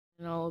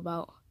know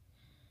about.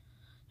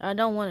 I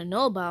don't want to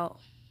know about.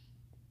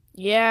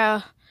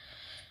 Yeah,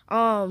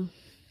 my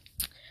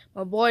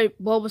boy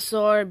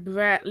Bulbasaur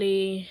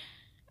Bradley,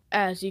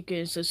 as you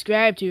can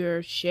subscribe to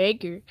your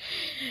Shaker,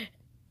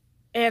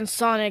 and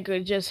Sonic are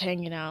just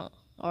hanging out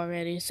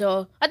already.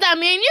 So I thought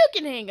me and you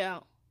can hang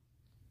out.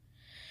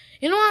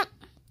 You know what?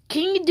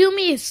 Can you do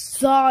me a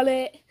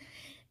solid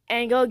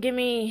and go give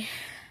me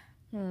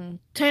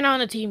turn on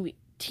the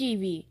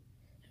TV.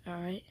 All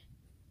right.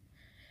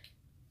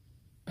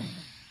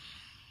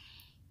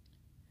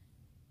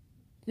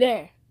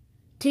 There.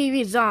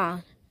 TV's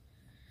on.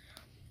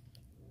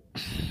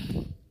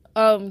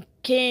 Can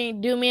you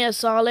do me a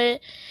solid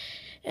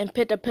and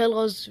put the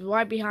pillows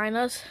right behind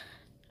us?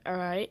 All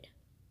right.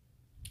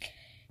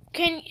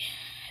 You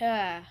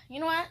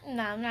know what?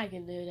 No, I'm not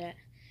gonna do that.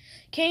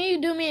 Can you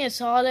do me a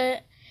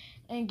solid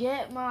and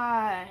get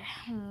my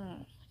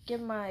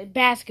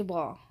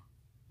basketball?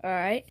 All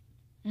right.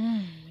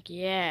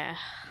 Yeah.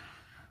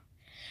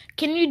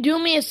 Can you do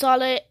me a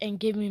solid and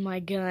give me my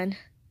gun?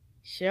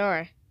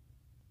 Sure.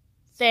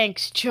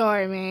 Thanks,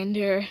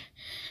 Charmander.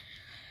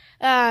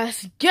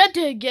 It's good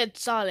to get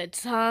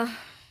solids, huh?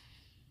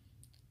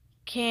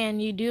 Can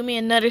you do me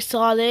another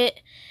solid?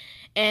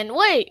 And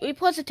wait, we're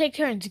supposed to take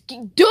turns. Do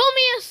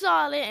me a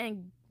solid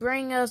and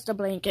bring us the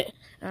blanket.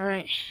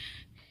 Alright.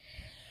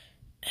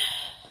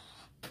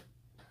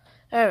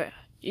 Alright.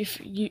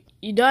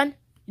 You done?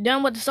 You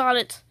done with the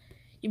solids?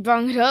 You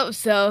brought it up,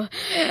 so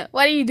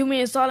why do you do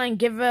me a solid and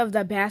give up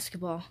the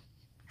basketball?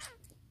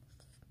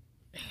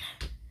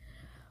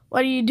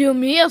 Why do you do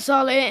me a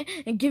solid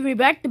and give me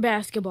back the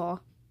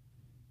basketball?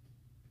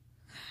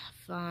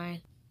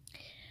 Fine.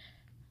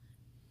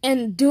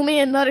 And do me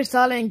another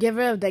solid and give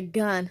her the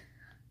gun.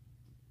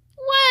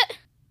 What?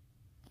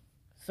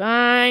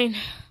 Fine.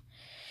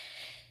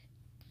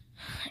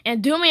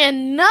 And do me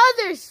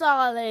another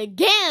solid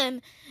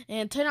again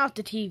and turn off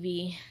the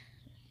TV.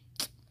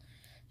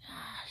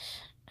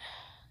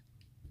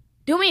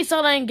 Do me a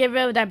solid and get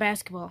rid of that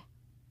basketball.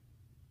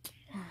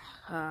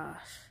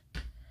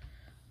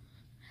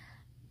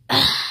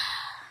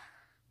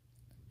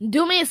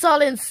 Do me a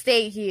solid and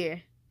stay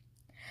here.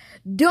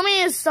 Do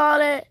me a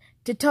solid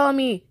to tell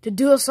me to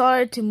do a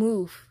solid to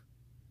move.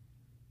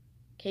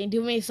 Can you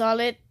do me a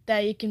solid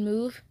that you can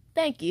move?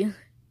 Thank you.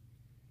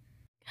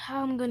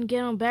 How am I gonna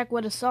get on back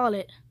with a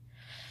solid?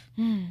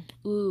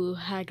 Ooh,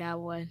 I got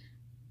one.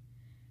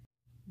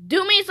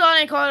 Do me a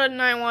solid and call it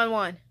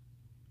 911.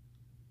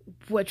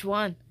 Which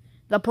one?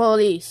 The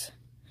police.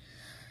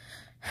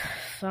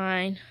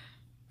 Fine.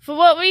 For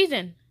what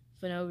reason?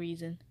 For no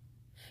reason.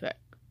 Fuck.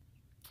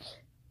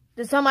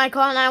 Did somebody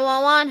call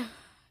 911?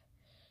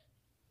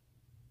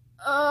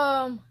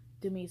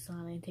 Do me a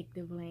solid and take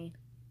the blame.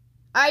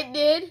 I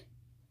did.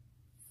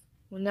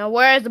 Well, now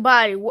where's the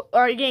body?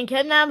 Are you getting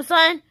kidnapped,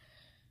 son?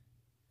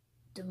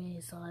 Do me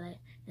a solid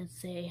and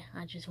say,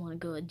 I just want to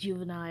go to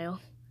juvenile.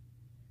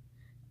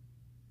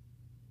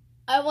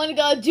 I want to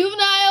go to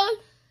juvenile?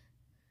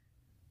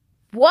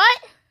 What?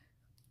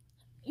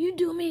 You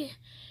do me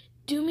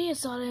a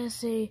solid and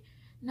say,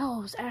 no,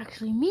 it was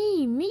actually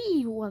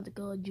me who wanted to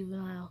go to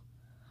juvenile.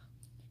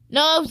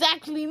 No, it was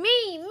actually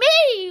me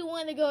who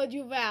wanted to go to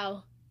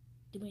juvenile.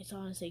 Do me a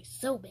solid and say,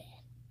 so bad.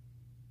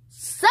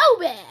 So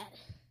bad.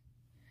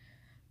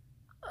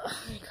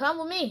 Come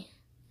with me.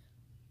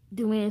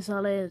 Do me a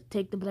solid and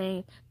take the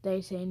blame.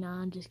 They say,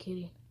 nah, I'm just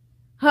kidding.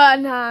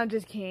 Nah, I'm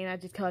just kidding. I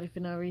just called you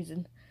for no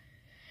reason.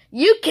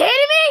 You kidding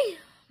me?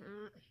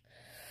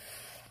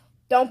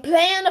 Don't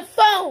play on the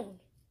phone.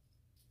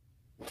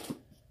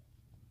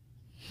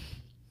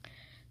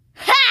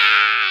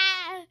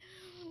 Ha!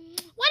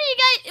 What do you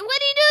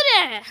do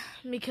that?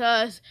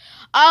 Because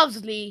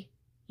obviously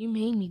you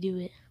made me do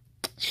it.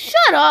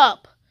 Shut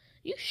up.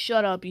 You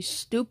shut up, you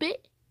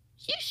stupid.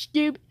 You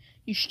stupid.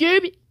 You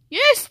stupid.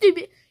 You're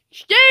stupid.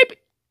 Stupid.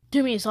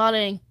 Do me a solid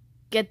and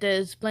get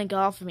this blanket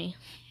off of me.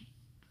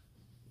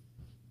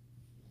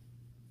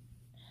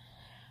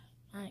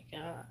 My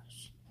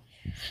gosh.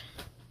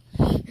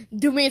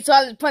 Do me a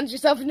solid and punch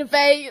yourself in the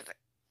face.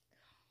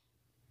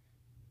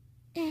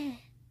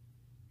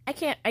 I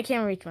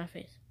can't reach my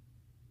face.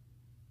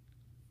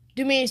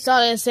 Do me a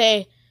solid and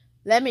say,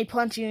 let me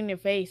punch you in your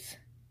face.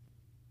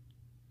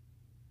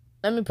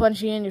 Let me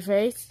punch you in your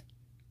face.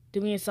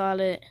 Do me a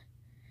solid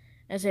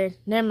and say,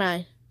 never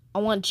mind. I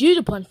want you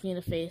to punch me in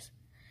the face.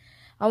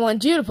 I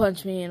want you to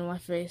punch me in my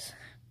face.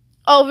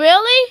 Oh,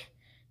 really?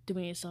 Do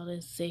me a solid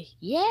and say,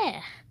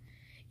 yeah.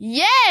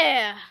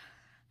 Yeah.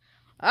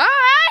 All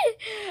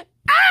right.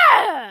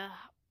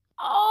 Ah.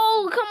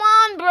 Oh, come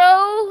on,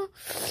 bro.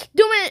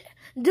 Do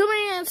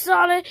me a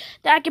solid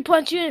that I can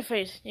punch you in the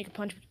face. You can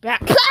punch me back.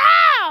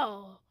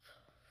 Pow!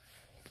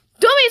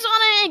 Do me a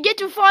solid and get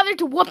your father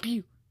to whoop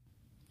you.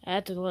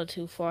 That's a little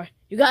too far.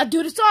 You gotta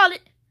do the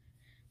solid.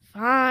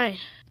 Fine.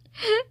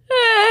 Why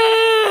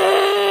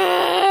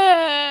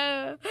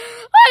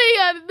do you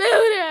gotta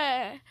do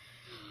that?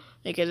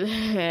 Because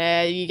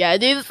you gotta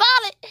do the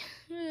solid.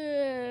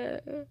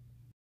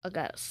 I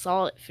got a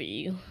solid for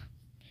you.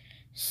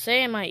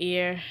 Say in my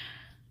ear.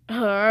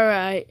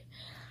 Alright.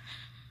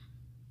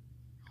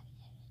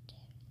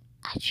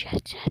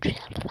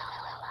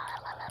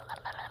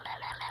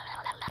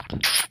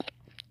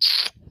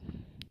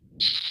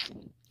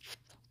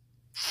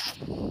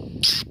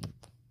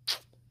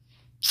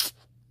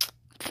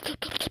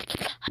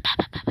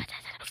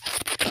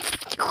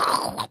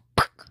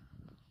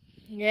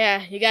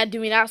 Yeah, you gotta do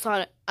me that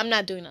solid. I'm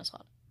not doing that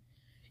solid.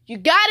 You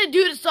gotta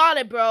do the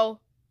solid, bro.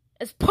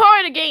 It's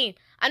part of the game.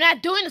 I'm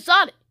not doing the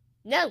solid.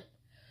 No.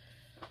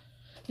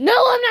 No,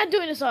 I'm not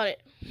doing the solid.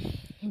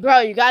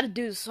 Bro, you gotta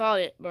do the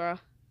solid, bro.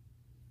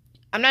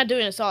 I'm not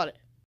doing the solid.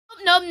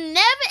 No,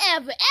 never,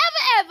 ever,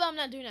 ever, ever, I'm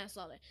not doing that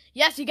solid.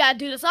 Yes, you gotta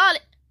do the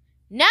solid.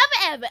 Never,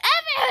 ever,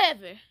 ever,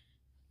 ever.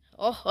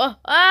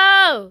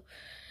 Oh.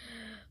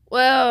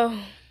 Well,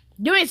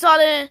 doing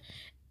solid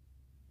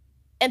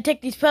and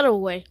take these pedals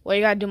away. Well,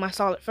 you gotta do my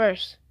solid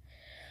first.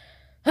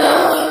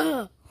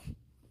 I'm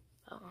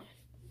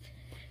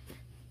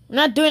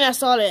not doing that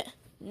solid.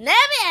 Never,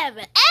 ever,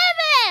 ever,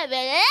 ever,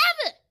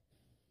 ever.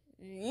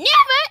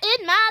 Never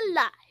in my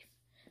life.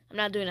 I'm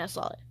not doing that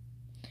solid.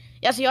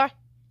 Yes, you are.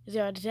 Yes,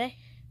 you are today.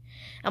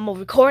 I'm gonna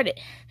record it.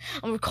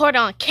 I'm gonna record it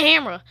on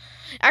camera.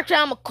 Actually,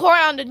 I'm gonna record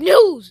it on the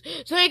news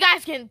so you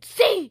guys can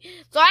see.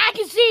 So I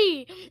can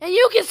see. And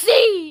you can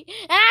see.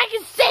 And I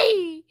can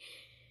see.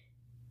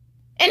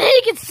 And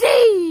he can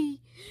see.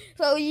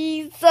 So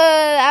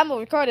I'm gonna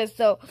record it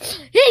so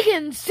he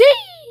can see.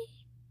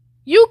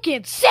 You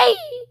can see.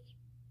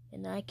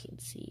 And I can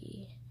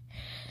see.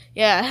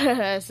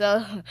 Yeah,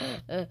 so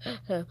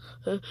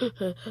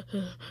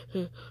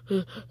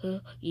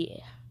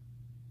yeah.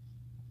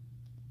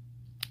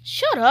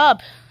 Shut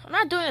up. I'm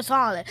not doing a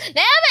solid.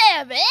 Never,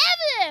 ever,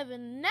 ever, ever,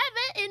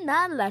 never in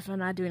my life I'm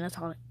not doing a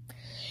solid.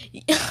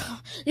 You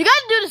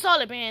gotta do the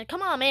solid, man.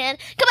 Come on, man.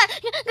 Come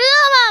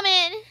on,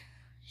 man.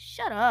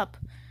 Shut up.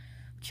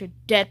 With your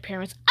dead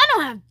parents. I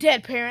don't have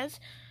dead parents.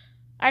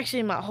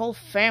 Actually, my whole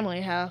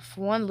family have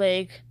one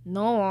leg,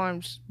 no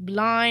arms,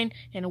 blind,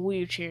 and a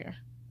wheelchair.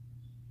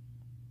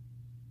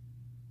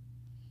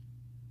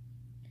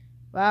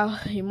 Wow,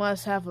 you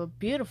must have a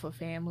beautiful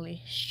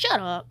family. Shut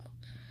up.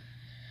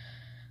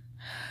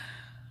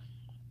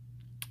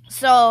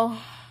 So,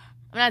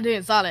 I'm not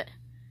doing solid.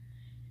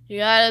 You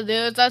gotta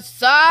do the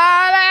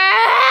solid!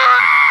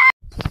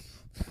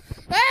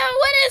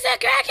 What is a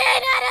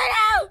crackhead? I don't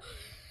know!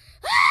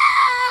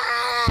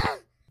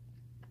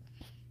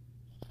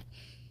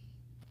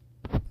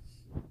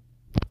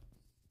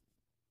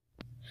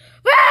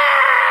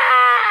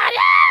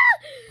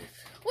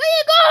 Where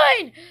you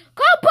going?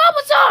 Call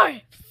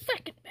Bulbasaur!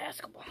 Freaking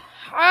basketball.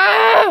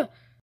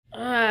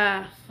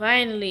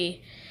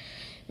 Finally.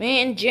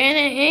 Me and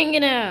Janet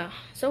hanging out.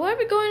 So where are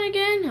we going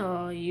again?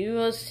 Oh, you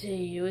will see,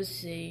 you will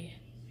see.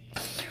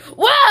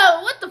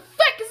 Whoa! What the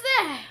fuck is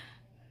that?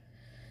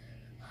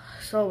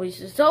 It's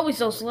always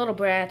those little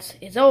brats.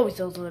 It's always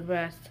those little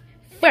brats.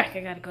 Fuck,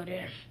 I gotta go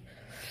there.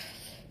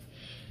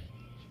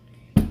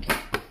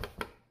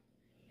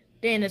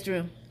 They're in this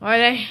room. Are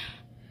they?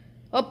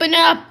 Open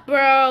up,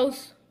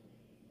 bros.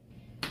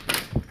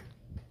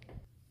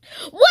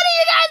 What are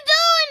you guys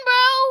doing,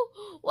 bro?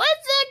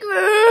 What's it?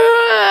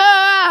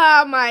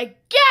 Oh my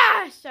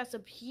gosh, that's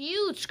a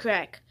huge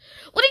crack.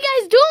 What are you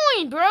guys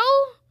doing, bro?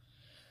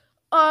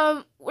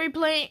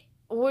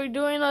 We're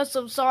doing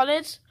some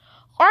solids.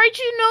 Aren't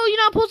you know you're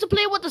not supposed to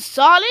play with the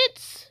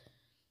solids?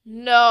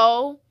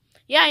 No.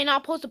 Yeah, you're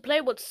not supposed to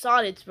play with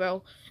solids,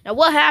 bro. Now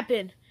what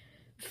happened?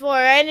 Before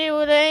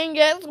anything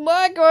gets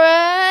more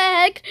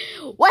correct,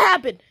 what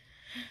happened?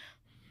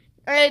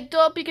 I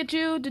told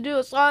Pikachu to do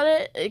a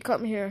solid. Hey,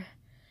 come here.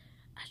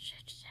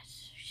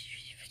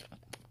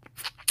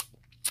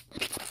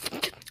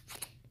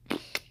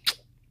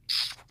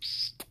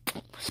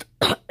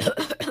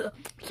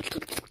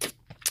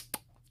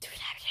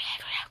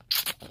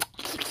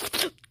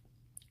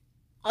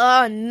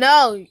 Oh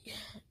no,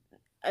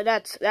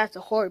 that's a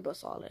horrible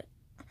solid.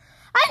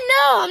 I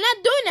know, I'm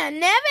not doing that.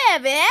 Never,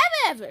 ever,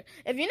 ever, ever.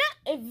 If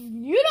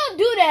you don't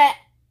do that,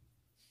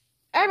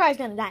 everybody's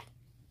gonna die.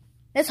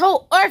 This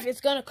whole earth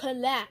is gonna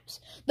collapse.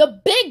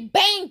 The Big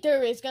Bang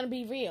Theory is gonna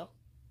be real.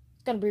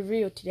 It's gonna be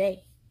real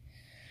today.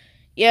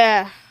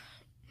 Yeah.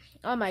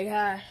 Oh my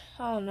god.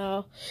 Oh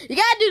no. You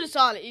gotta do the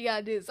solid. You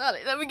gotta do the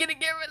solid. Let me get a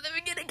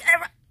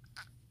camera.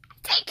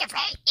 Take it,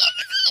 right?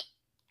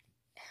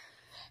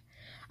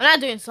 I'm not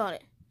doing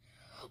solid.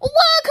 Well,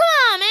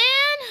 come on,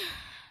 man.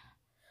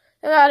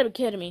 You gotta be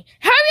kidding me.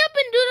 Hurry up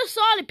and do the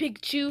solid,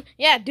 Pikachu.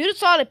 Yeah, do the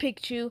solid,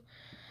 Pikachu.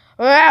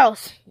 Or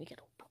else you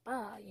gotta.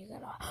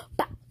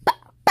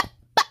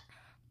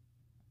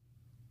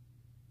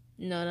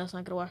 No, that's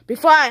not gonna work.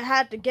 Before I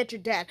have to get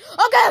your dad.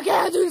 Okay,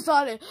 I'll do the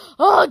solid.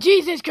 Oh,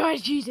 Jesus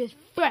Christ, Jesus,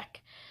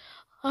 frick.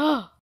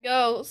 Oh,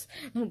 goes.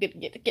 I'm gonna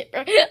get the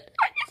camera. I can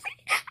see.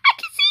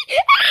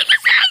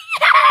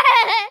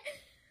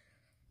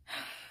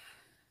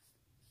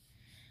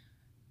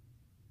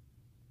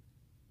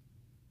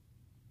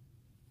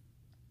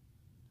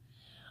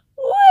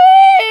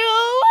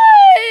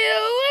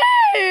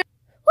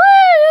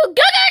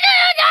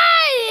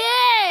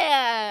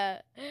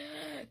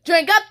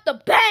 Drink up the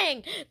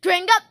bang!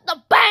 Drink up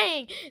the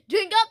bang!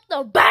 Drink up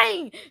the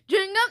bang!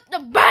 Drink up the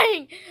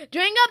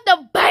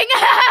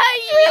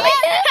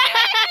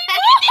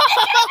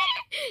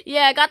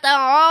Yeah, I got that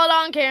all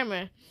on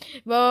camera.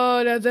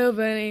 Bro, that's so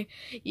funny.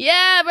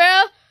 Yeah,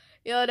 bro.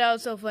 Yo, that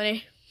was so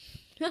funny.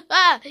 Yeah,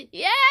 that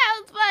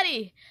was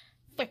funny.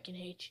 Freaking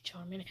hate you,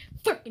 Charmander.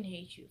 Freaking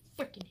hate you.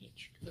 Freaking hate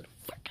you, little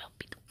fuck. I'll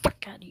beat the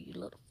fuck out of you,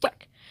 little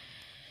fuck.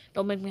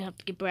 Don't make me have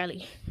to get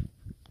Bradley.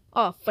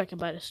 Oh, fuck, I'm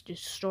about to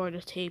destroy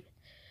the tape.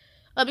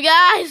 Love you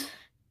guys.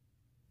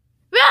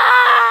 Run!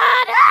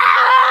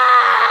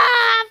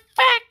 Ah!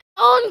 Fuck!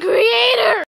 Own creator!